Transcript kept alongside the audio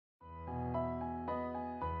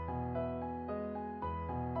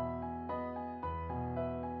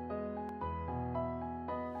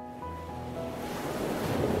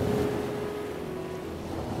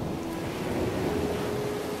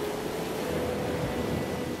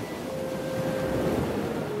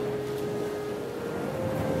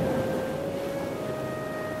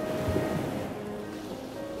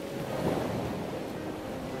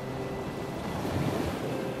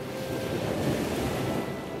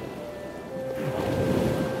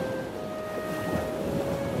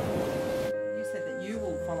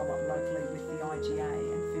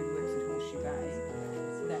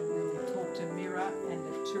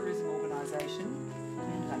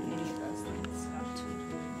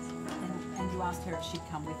you asked her if she'd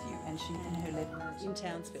come with you, and she, in her letter in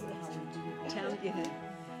Townsville,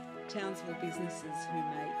 Townsville businesses who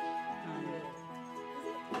make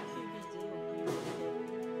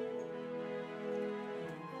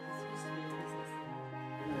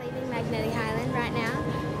I'm leaving Magnetic Island right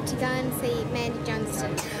now to go and see Mandy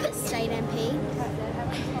Johnston, State MP,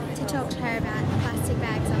 to talk to her about plastic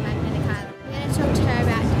bags on Magnetic Island. We're going to talk to her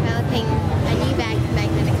about developing a new bag for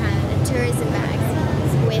Magnetic Island, a tourism bag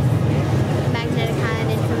with Magnetic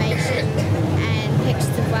Island information and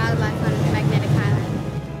pictures of wildlife on Magnetic Island.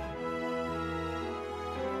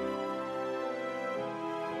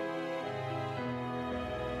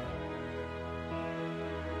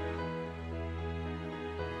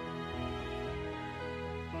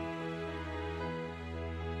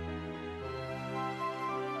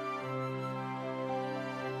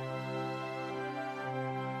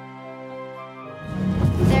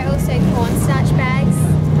 They're also cornstarch bags,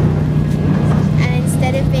 and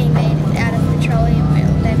instead of being made out of petroleum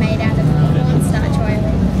oil, they're made out of cornstarch oil,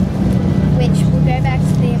 which will go back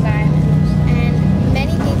to the environment. And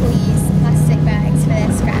many people use plastic bags for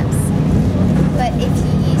their scraps, but if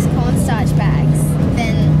you use cornstarch bags,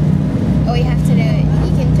 then all you have to do,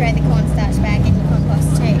 you can throw the cornstarch bag in your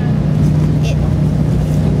compost too. It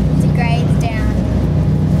degrades down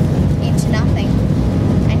into nothing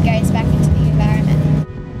and goes back into the environment.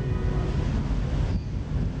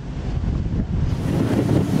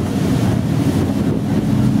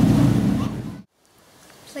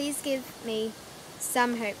 Please give me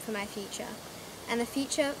some hope for my future and the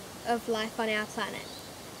future of life on our planet.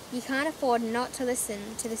 You can't afford not to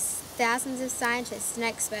listen to the thousands of scientists and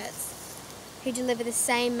experts who deliver the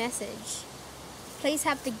same message. Please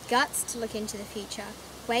have the guts to look into the future,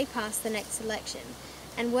 way past the next election,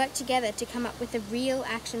 and work together to come up with a real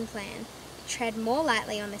action plan to tread more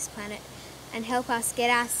lightly on this planet and help us get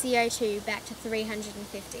our CO2 back to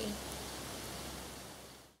 350.